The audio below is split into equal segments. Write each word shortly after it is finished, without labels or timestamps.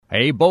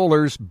Hey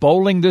bowlers,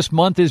 Bowling This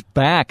Month is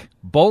back.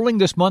 Bowling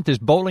This Month is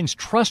bowling's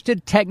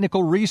trusted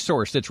technical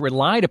resource that's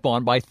relied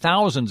upon by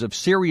thousands of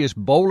serious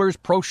bowlers,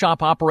 pro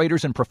shop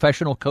operators, and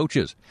professional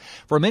coaches.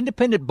 From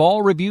independent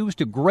ball reviews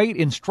to great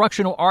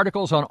instructional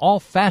articles on all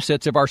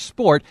facets of our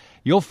sport,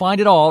 you'll find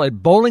it all at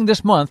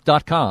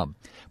bowlingthismonth.com.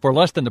 For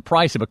less than the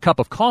price of a cup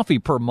of coffee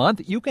per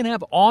month, you can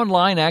have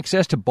online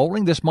access to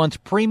Bowling This Month's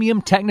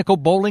premium technical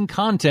bowling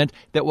content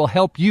that will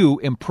help you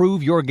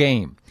improve your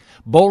game.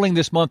 Bowling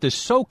This Month is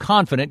so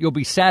confident you'll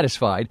be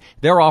satisfied,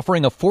 they're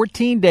offering a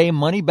 14-day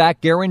money-back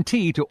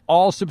guarantee to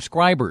all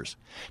subscribers.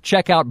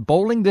 Check out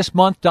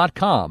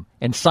bowlingthismonth.com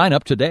and sign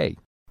up today.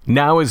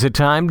 Now is the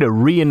time to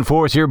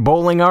reinforce your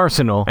bowling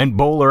arsenal, and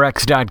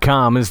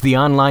BowlerX.com is the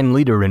online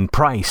leader in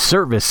price,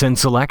 service, and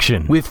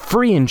selection, with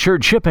free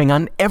insured shipping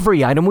on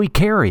every item we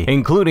carry,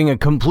 including a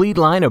complete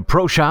line of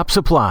pro shop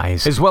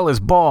supplies, as well as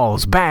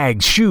balls,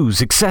 bags,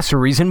 shoes,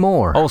 accessories, and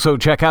more. Also,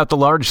 check out the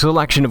large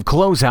selection of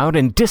closeout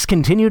and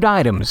discontinued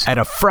items at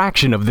a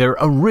fraction of their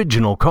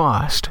original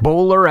cost.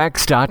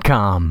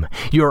 BowlerX.com,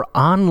 your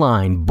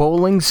online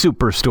bowling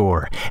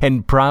superstore,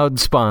 and proud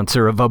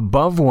sponsor of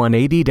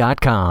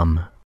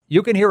Above180.com.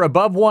 You can hear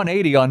Above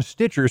 180 on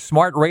Stitcher's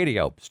Smart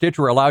Radio.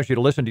 Stitcher allows you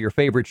to listen to your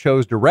favorite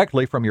shows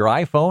directly from your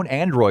iPhone,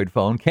 Android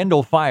phone,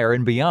 Kindle Fire,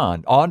 and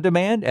beyond, on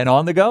demand and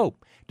on the go.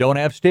 Don't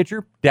have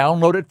Stitcher?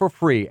 Download it for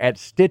free at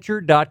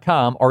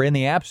Stitcher.com or in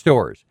the app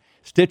stores.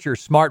 Stitcher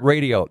Smart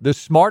Radio, the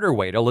smarter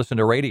way to listen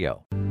to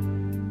radio.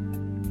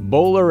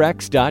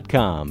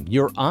 BowlerX.com,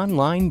 your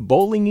online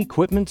bowling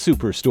equipment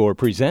superstore,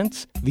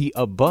 presents the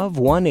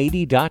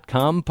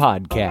Above180.com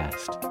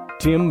podcast.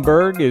 Tim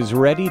Berg is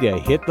ready to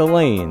hit the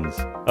lanes,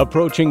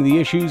 approaching the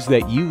issues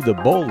that you, the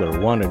bowler,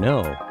 want to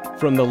know.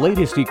 From the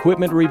latest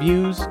equipment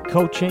reviews,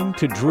 coaching,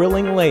 to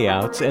drilling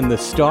layouts, and the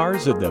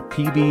stars of the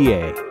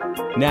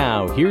PBA.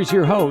 Now, here's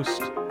your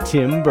host,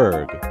 Tim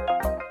Berg.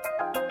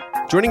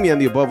 Joining me on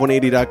the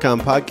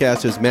Above180.com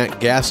podcast is Matt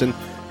Gasson.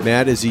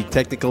 Matt is the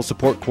Technical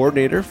Support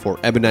Coordinator for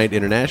Ebonite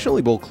International.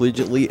 He bowled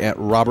collegiately at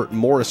Robert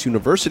Morris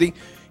University.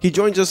 He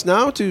joins us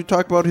now to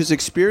talk about his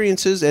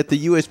experiences at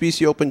the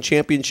USBC Open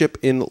Championship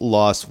in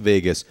Las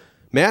Vegas.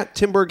 Matt,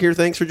 Tim Berg here.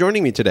 Thanks for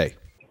joining me today.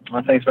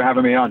 Well, thanks for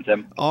having me on,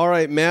 Tim. All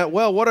right, Matt.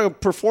 Well, what a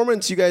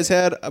performance you guys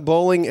had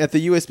bowling at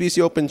the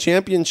USBC Open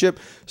Championship.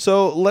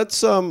 So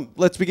let's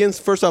begin.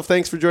 First off,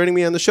 thanks for joining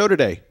me on the show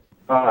today.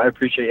 I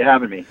appreciate you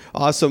having me.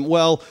 Awesome.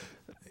 Well,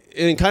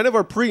 in kind of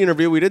our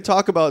pre-interview, we did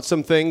talk about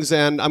some things,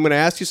 and I'm going to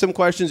ask you some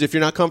questions. If you're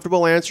not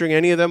comfortable answering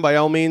any of them, by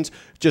all means,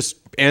 just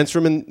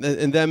answer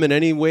them in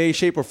any way,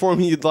 shape, or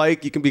form you'd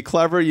like. You can be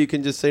clever. You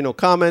can just say no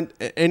comment.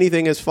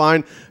 Anything is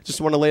fine.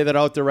 Just want to lay that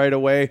out there right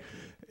away.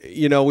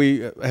 You know,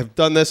 we have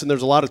done this, and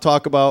there's a lot of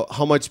talk about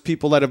how much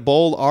people that have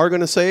bowled are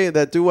going to say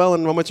that do well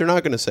and how much they're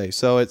not going to say.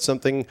 So it's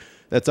something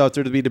that's out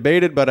there to be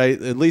debated, but I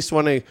at least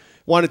wanted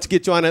to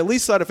get you on. I at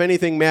least thought, if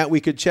anything, Matt, we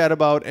could chat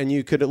about, and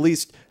you could at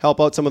least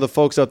help out some of the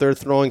folks out there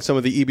throwing some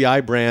of the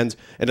EBI brands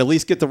and at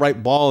least get the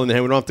right ball in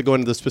there. We don't have to go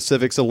into the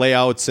specifics of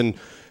layouts and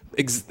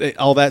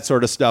all that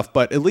sort of stuff,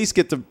 but at least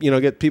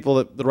get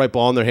people the right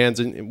ball in their hands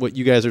and what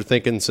you guys are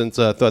thinking, since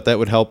I thought that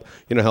would help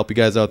you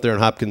guys out there in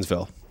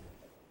Hopkinsville.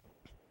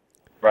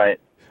 Right.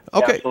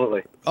 Okay. Yeah,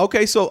 absolutely.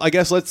 Okay, so I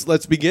guess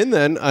let's begin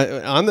then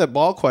on that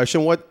ball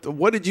question.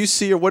 What did you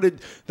see, or what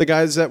did the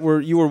guys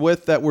you were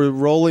with that were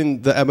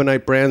rolling the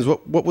Ebonite brands?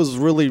 What was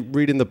really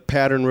reading the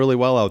pattern really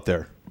well out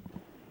there?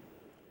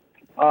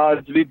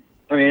 To be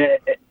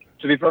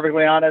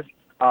perfectly honest,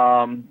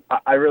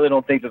 I really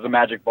don't think there's a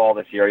magic ball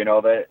this year. You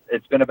know, that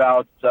it's been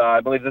about I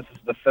believe this is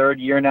the third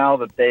year now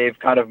that they've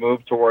kind of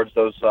moved towards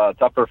those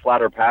tougher,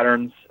 flatter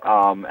patterns,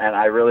 and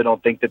I really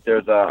don't think that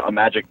there's a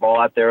magic ball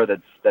out there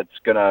that's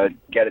gonna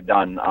get it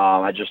done.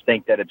 I just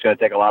think that it's gonna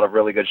take a lot of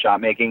really good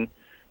shot making.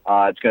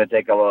 It's gonna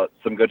take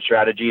some good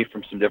strategy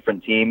from some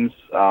different teams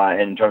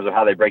in terms of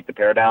how they break the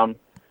pair down.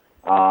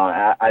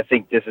 I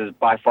think this is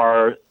by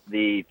far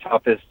the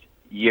toughest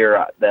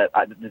year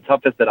the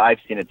toughest that I've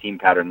seen a team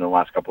pattern in the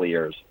last couple of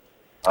years.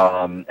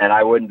 And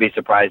I wouldn't be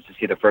surprised to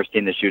see the first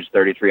team that shoots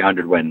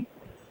 3,300 win.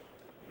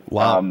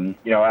 Wow.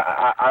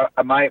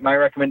 My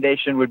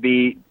recommendation would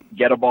be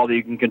get a ball that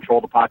you can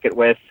control the pocket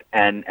with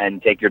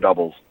and take your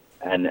doubles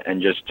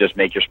and just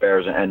make your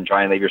spares and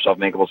try and leave yourself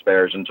makeable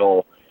spares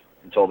until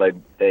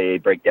they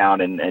break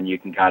down and you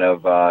can kind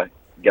of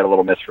get a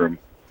little miss room.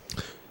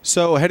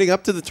 So heading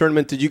up to the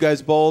tournament, did you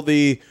guys bowl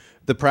the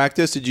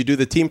practice? Did you do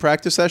the team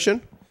practice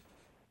session?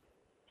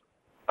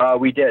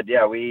 We did,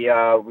 yeah. We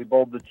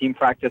bowled the team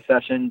practice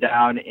session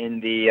down in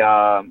the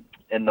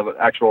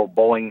actual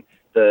bowling.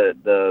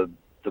 The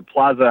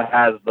plaza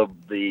has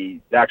the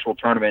actual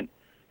tournament,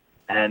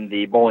 and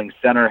the bowling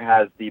center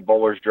has the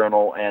bowler's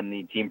journal and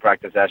the team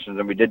practice sessions.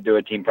 And we did do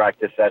a team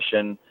practice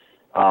session,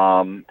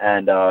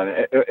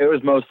 it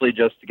was mostly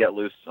just to get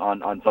loose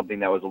on something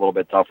that was a little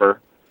bit tougher.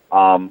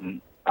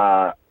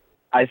 I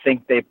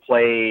think they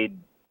played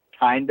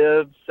kind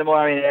of similar.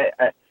 I mean,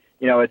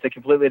 it's a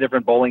completely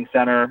different bowling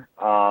center.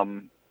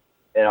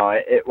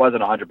 It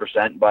wasn't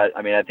 100%, but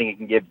I mean, I think it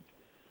can give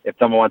if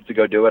someone wants to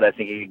go do it, I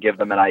think you could give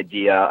them an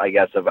idea, I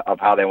guess, of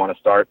how they want to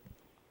start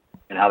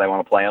and how they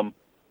want to play them.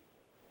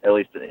 At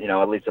least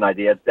an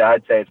idea.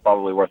 I'd say it's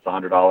probably worth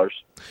 $100.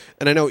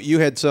 And I know you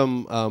had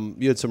some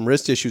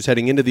wrist issues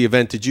heading into the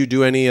event. Did you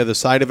do any of the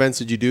side events?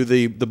 Did you do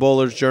the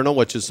Bowler's Journal,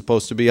 which is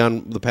supposed to be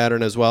on the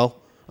pattern as well,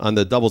 on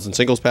the doubles and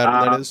singles pattern?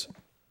 That is.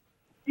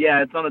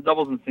 Yeah, it's on the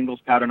doubles and singles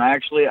pattern. I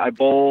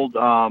bowled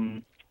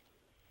one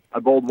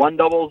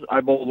doubles. I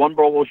bowled one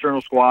Bowler's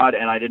Journal squad,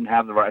 and I didn't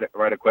have the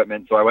right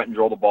equipment, so I went and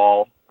drilled a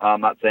ball.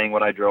 I'm not saying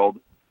what I drilled.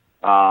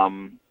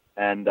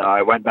 And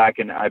I went back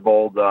and I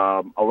bowled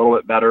a little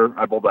bit better.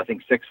 I bowled, I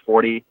think,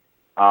 640.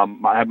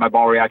 My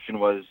ball reaction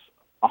was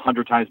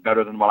 100 times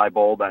better than what I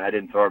bowled. I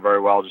didn't throw it very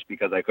well just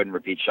because I couldn't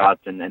repeat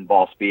shots and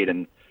ball speed,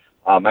 and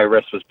my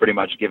wrist was pretty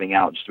much giving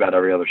out just about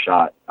every other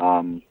shot.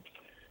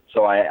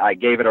 So I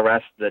gave it a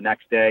rest the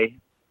next day.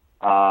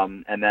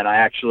 And then I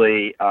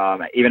actually,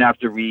 even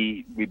after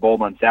we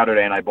bowled on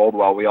Saturday and I bowled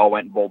well, we all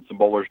went and bowled some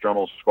Bowler's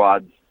Journal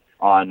squads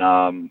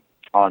on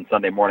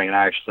Sunday morning, and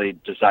I actually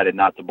decided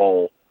not to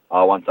bowl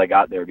once I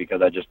got there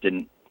because I just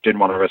didn't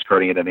want to risk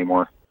hurting it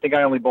anymore. I think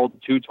I only bowled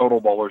 2 total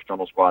Bowler's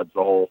Journal squads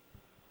the whole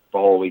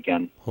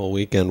weekend. Whole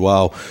weekend,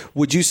 wow.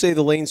 Would you say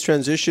the lanes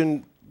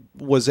transition,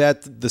 was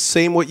that the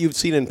same what you've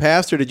seen in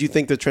past, or did you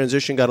think the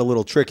transition got a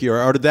little trickier,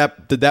 or did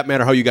that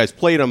matter how you guys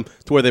played them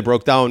to where they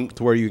broke down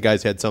to where you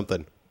guys had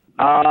something?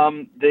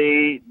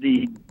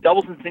 The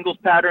doubles and singles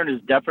pattern is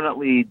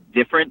definitely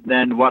different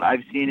than what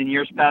I've seen in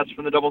years past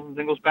from the doubles and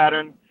singles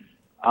pattern.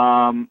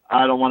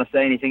 I don't want to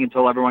say anything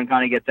until everyone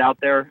kind of gets out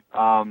there.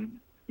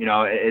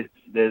 It's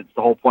the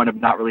whole point of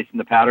not releasing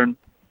the pattern.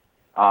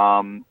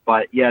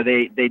 But yeah,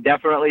 they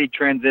definitely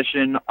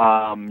transition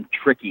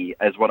tricky,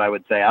 is what I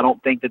would say. I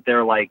don't think that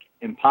they're like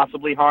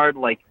impossibly hard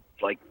like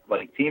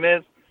team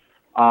is.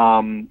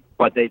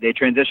 But they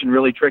transition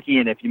really tricky,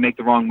 and if you make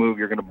the wrong move,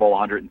 you're going to bowl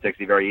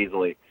 160 very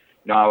easily.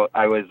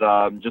 I was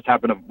just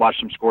happened to watch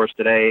some scores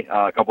today.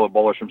 A couple of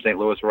bowlers from St.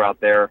 Louis were out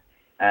there,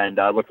 and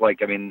looked like,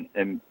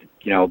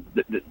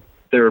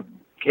 they're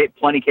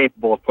plenty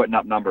capable of putting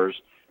up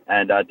numbers,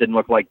 and it didn't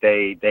look like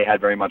they had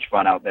very much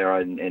fun out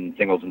there in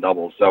singles and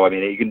doubles. So,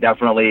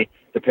 the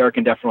pair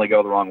can definitely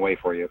go the wrong way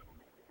for you.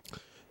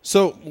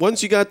 So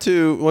once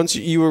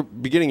you were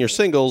beginning your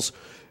singles,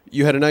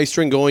 you had a nice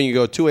string going. You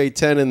go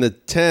 2-8-10 in the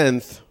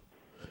 10th,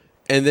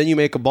 and then you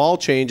make a ball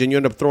change, and you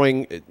end up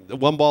throwing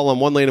one ball on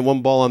one lane and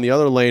one ball on the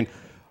other lane.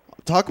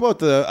 Talk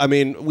about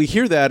we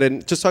hear that,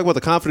 and just talk about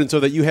the confidence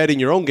that you had in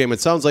your own game. It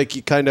sounds like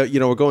you kind of,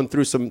 were going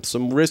through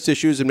some wrist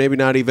issues and maybe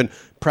not even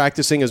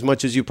practicing as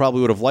much as you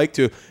probably would have liked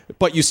to,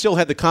 but you still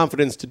had the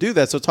confidence to do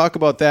that. So talk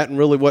about that and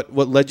really what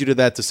led you to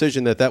that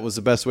decision that was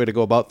the best way to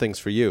go about things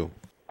for you.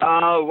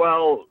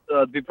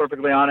 To be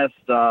perfectly honest,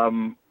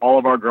 all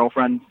of our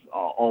girlfriends,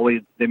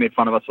 they made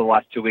fun of us for the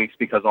last 2 weeks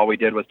because all we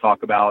did was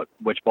talk about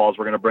which balls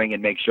we're going to bring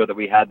and make sure that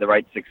we had the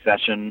right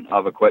succession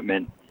of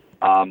equipment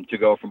to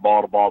go from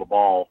ball to ball to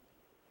ball.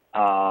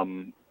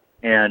 I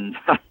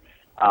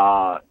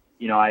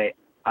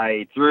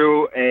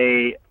threw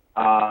a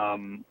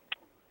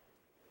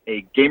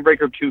Game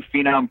Breaker 2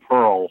 Phenom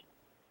Pearl,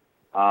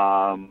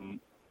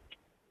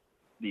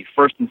 the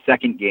first and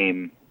second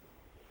game.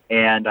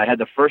 And I had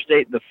the first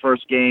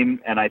game,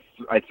 and I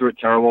threw it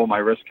terrible. My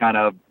wrist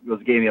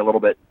gave me a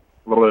little bit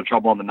of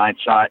trouble on the ninth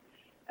shot,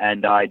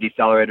 and I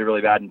decelerated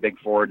really bad in big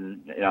forward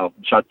and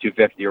shot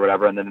 250 or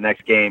whatever. And then the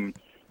next game,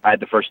 I had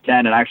the first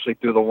 10, and I actually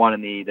threw the one in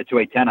the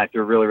 2-8-10. I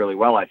threw really, really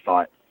well, I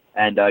thought,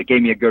 and it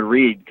gave me a good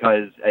read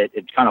because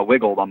it kind of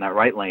wiggled on that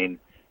right lane.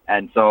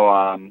 And so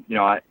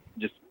I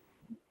just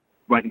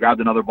went and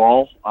grabbed another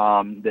ball.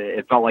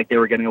 It felt like they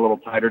were getting a little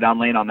tighter down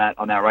lane on that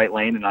right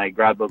lane, and I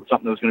grabbed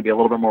something that was going to be a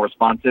little bit more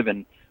responsive,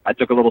 and I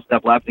took a little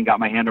step left and got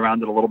my hand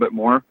around it a little bit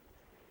more,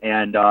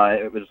 and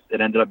it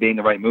ended up being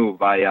the right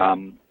move.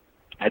 I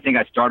think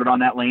I started on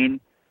that lane.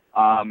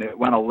 It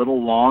went a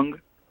little long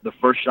the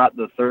first shot of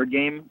the third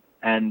game,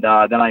 and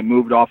then I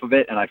moved off of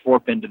it, and I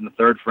 4-pinned in the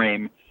third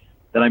frame.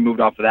 Then I moved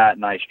off of that,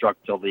 and I struck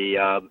till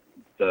the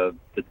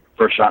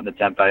first shot in the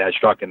 10th. I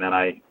struck, and then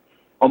I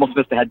almost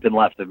missed a head pin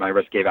left, and my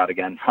wrist gave out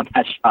again on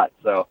that shot.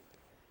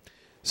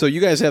 So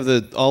you guys have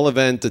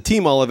the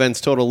team all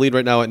events total lead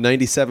right now at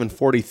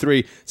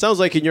 97-43. Sounds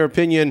like, in your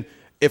opinion,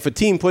 if a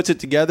team puts it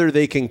together,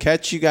 they can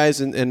catch you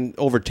guys and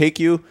overtake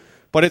you,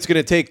 but it's going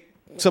to take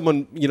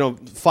someone,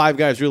 5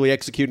 guys really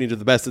executing to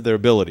the best of their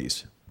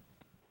abilities.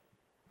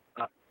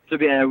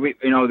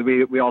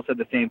 We all said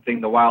the same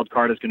thing. The wild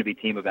card is going to be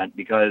team event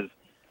because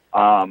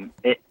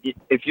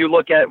if you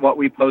look at what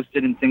we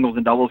posted in singles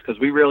and doubles,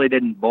 because we really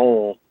didn't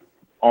bowl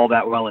all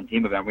that well in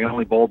team event. We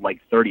only bowled like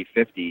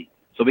 30-50.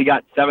 So we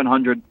got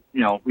 700,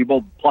 we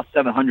bowled plus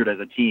 700 as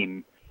a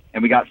team,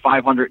 and we got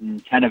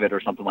 510 of it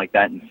or something like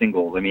that in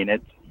singles.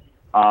 It's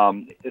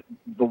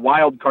the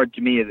wild card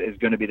to me is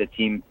going to be the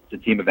team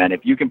event.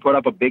 If you can put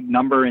up a big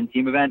number in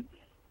team event,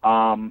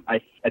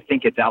 I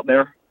think it's out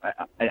there.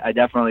 I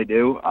definitely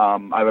do.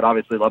 I would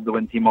obviously love to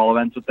win team all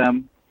events with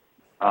them.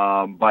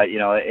 But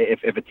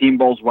if a team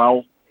bowls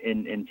well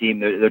in team,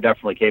 they're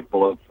definitely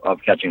capable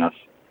of catching us.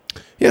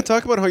 Yeah,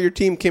 talk about how your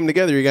team came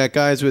together. You got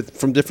guys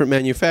from different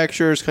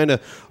manufacturers, kind of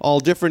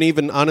all different,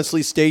 even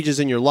honestly, stages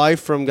in your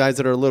life, from guys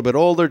that are a little bit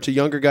older to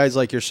younger guys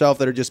like yourself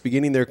that are just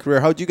beginning their career.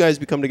 How did you guys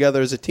become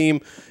together as a team?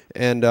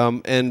 And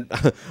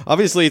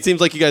obviously, it seems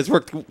like you guys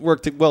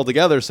worked well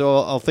together. So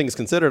all things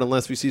considered,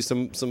 unless we see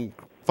some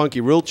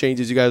funky rule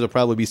changes, you guys will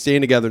probably be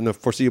staying together in the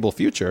foreseeable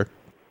future.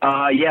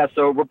 Yeah,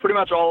 so we're pretty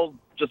much all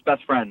just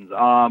best friends.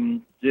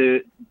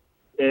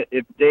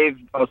 If Dave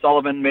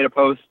O'Sullivan made a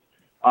post,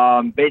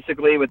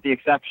 basically, with the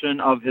exception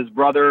of his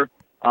brother,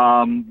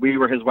 we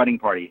were his wedding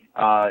party.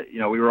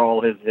 We were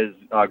all his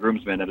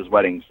groomsmen at his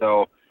wedding.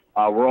 So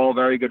we're all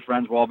very good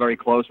friends. We're all very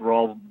close. We're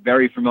all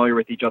very familiar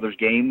with each other's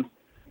games.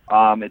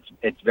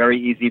 It's very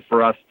easy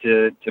for us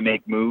to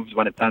make moves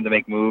when it's time to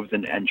make moves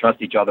and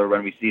trust each other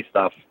when we see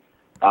stuff.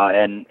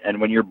 And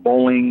when you're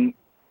bowling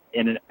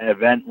in an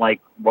event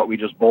like what we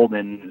just bowled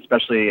in,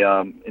 especially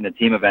in a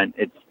team event,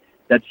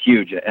 that's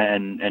huge,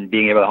 and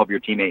being able to help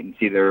your teammate and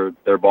see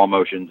their ball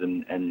motions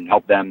and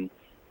help them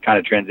kind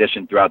of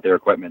transition throughout their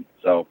equipment.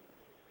 So,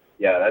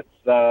 yeah,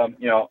 that's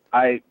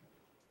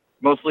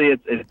mostly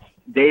it's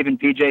Dave and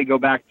PJ go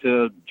back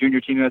to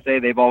Junior Team USA.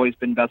 They've always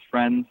been best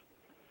friends.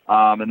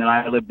 And then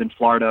I lived in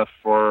Florida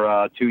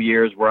for 2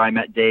 years, where I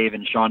met Dave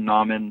and Sean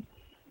Nauman.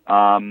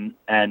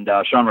 And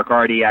Sean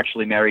Riccardi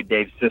actually married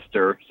Dave's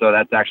sister, so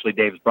that's actually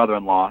Dave's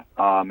brother-in-law.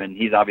 And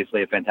he's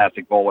obviously a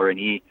fantastic bowler, and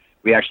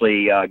we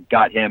actually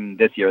got him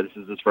this year. This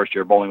is his first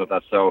year bowling with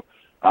us. So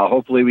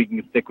hopefully we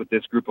can stick with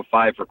this group of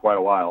 5 for quite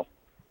a while.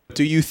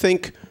 Do you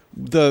think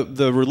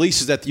the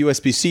releases that the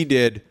USBC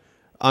did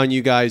on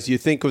you guys, do you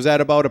think was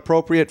that about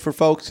appropriate for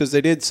folks? Because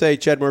they did say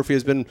Chad Murphy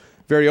has been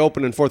very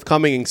open and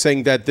forthcoming in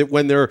saying that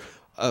when there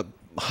are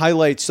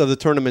highlights of the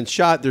tournament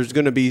shot, there's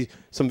going to be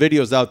some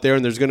videos out there,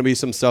 and there's going to be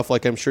some stuff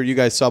like I'm sure you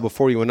guys saw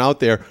before you went out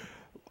there.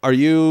 Are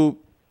you...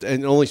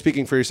 And only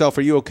speaking for yourself,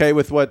 are you okay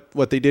with what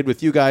they did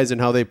with you guys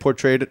and how they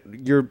portrayed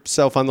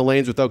yourself on the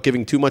lanes without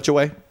giving too much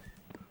away?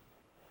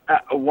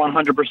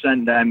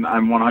 100%. I'm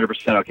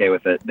 100% okay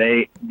with it.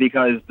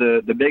 Because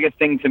the biggest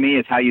thing to me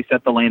is how you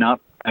set the lane up.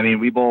 I mean,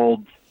 we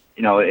bowled.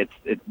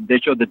 They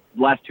showed the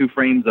last 2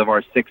 frames of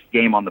our 6th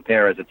game on the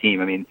pair as a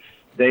team. I mean,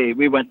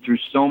 we went through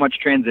so much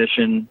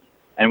transition,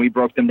 and we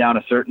broke them down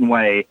a certain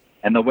way.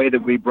 And the way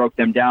that we broke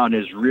them down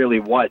is really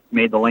what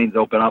made the lanes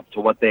open up to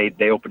what they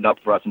opened up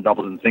for us in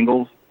doubles and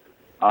singles.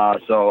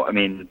 So, I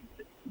mean,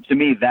 to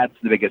me, that's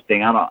the biggest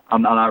thing.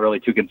 I'm not really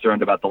too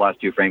concerned about the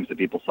last 2 frames that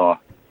people saw.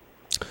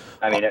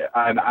 I mean,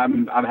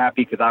 I'm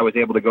happy because I was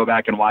able to go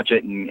back and watch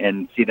it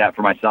and see that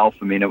for myself.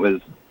 I mean, it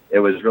was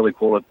really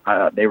cool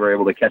that they were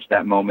able to catch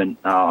that moment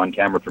on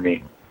camera for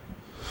me.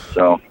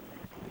 So,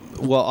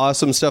 well,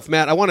 awesome stuff,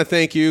 Matt. I want to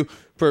thank you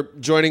for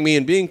joining me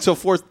and being so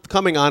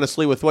forthcoming,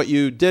 honestly, with what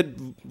you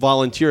did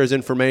volunteer as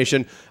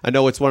information. I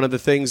know it's one of the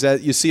things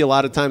that you see a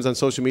lot of times on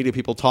social media,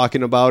 people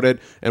talking about it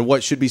and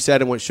what should be said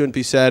and what shouldn't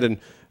be said. And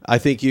I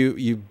think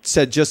you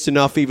said just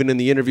enough, even in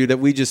the interview that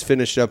we just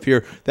finished up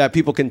here, that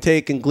people can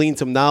take and glean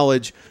some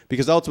knowledge,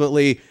 because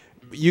ultimately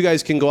you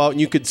guys can go out and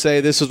you could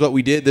say, this is what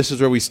we did, this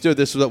is where we stood,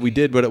 this is what we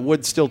did, but it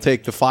would still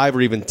take the 5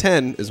 or even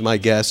 10, is my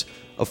guess,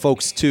 of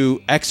folks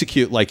to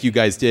execute like you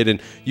guys did.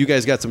 And you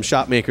guys got some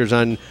shot makers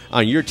on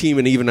your team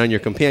and even on your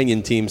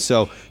companion team.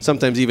 So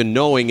sometimes even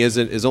knowing is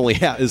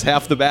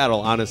half the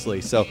battle,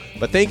 honestly. So,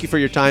 but thank you for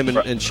your time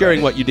and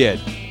sharing what you did.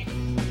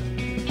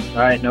 All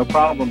right, no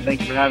problem.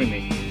 Thank you for having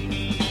me.